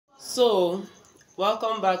So,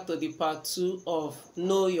 welcome back to the part 2 of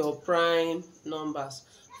Know Your Prime Numbers.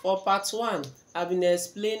 For part 1, I've been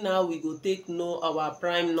explaining how we go take know our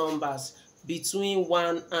prime numbers between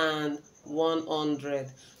 1 and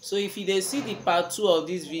 100. So, if you dey see the part 2 of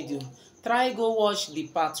this video, try go watch the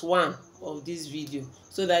part 1 of this video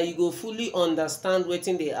so that you go fully understand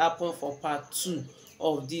wetin dey happen for part 2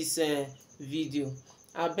 of this video.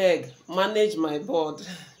 Abeg, manage my board.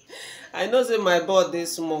 I know say my board dey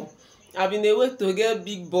small. I been dey wait to get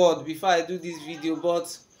big board before I do this video,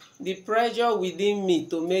 but the pressure within me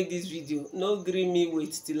to make this video no gree me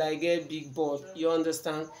wait till I get big board. You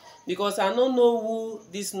understand? Because I no know who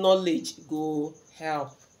this knowledge go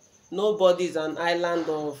help. Nobody is an island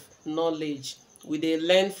of knowledge. We dey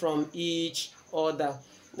learn from each other.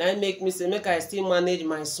 Na make me say make I still manage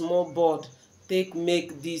my small board take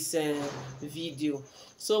make this video.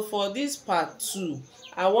 So for this part 2,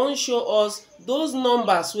 I wan show us those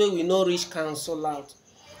numbers wey we no reach cancel out.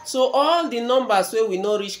 So all the numbers wey we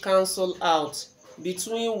no reach cancel out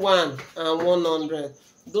between 1 and 100,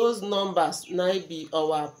 those numbers na be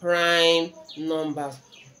our prime numbers.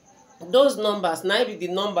 Those numbers na be the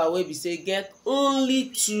number wey be say get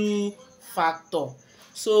only 2 factor.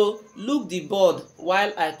 So look the board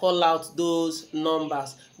while I call out those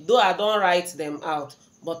numbers. Though I don write them out,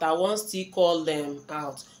 but I wan still call them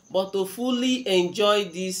out. But to fully enjoy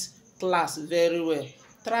this class very well,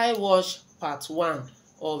 try watch part 1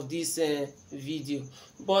 of this video.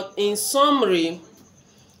 But in summary,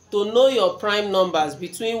 to know your prime numbers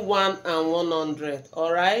between 1 and 100,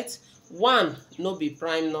 alright? 1 no be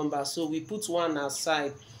prime number, so we put 1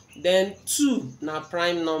 aside. Then 2 na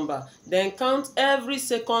prime number. Then count every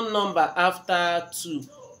second number after 2,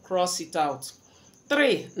 cross it out.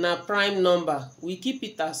 3 na prime number, we keep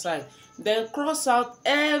it aside. Then cross out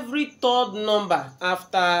every third number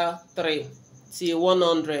after 3 till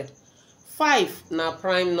 100. 5 na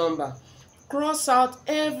prime number, cross out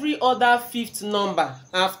every other fifth number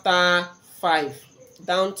after 5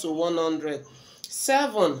 down to 100.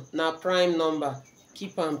 7 na prime number,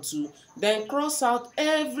 keep am 2. Then cross out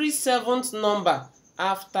every seventh number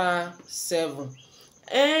after 7.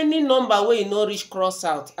 Any number wey you no reach cross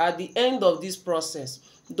out at the end of this process,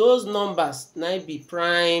 those numbers na be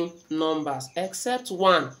prime numbers, except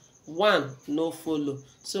 1 no follow.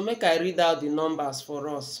 So make I read out the numbers for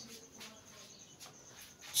us.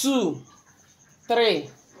 2, 3,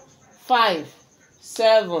 5,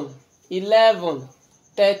 7, 11,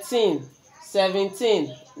 13,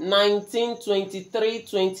 17, 19, 23,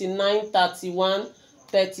 29, 31,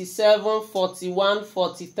 37, 41,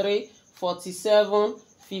 43, 47,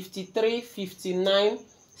 53, 59,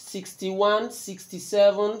 61,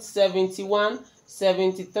 67, 71,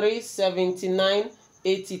 73, 79,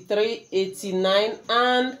 83, 89,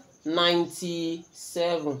 and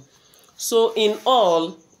 97. So in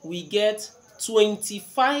all, we get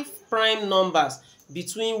 25 prime numbers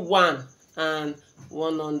between 1 and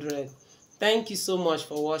 100. Thank you so much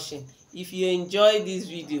for watching. If you enjoyed this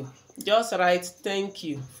video, just write thank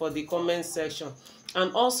you for the comment section,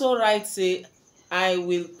 and also write say I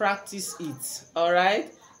will practice it. All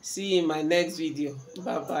right, see you in my next video.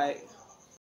 Bye bye.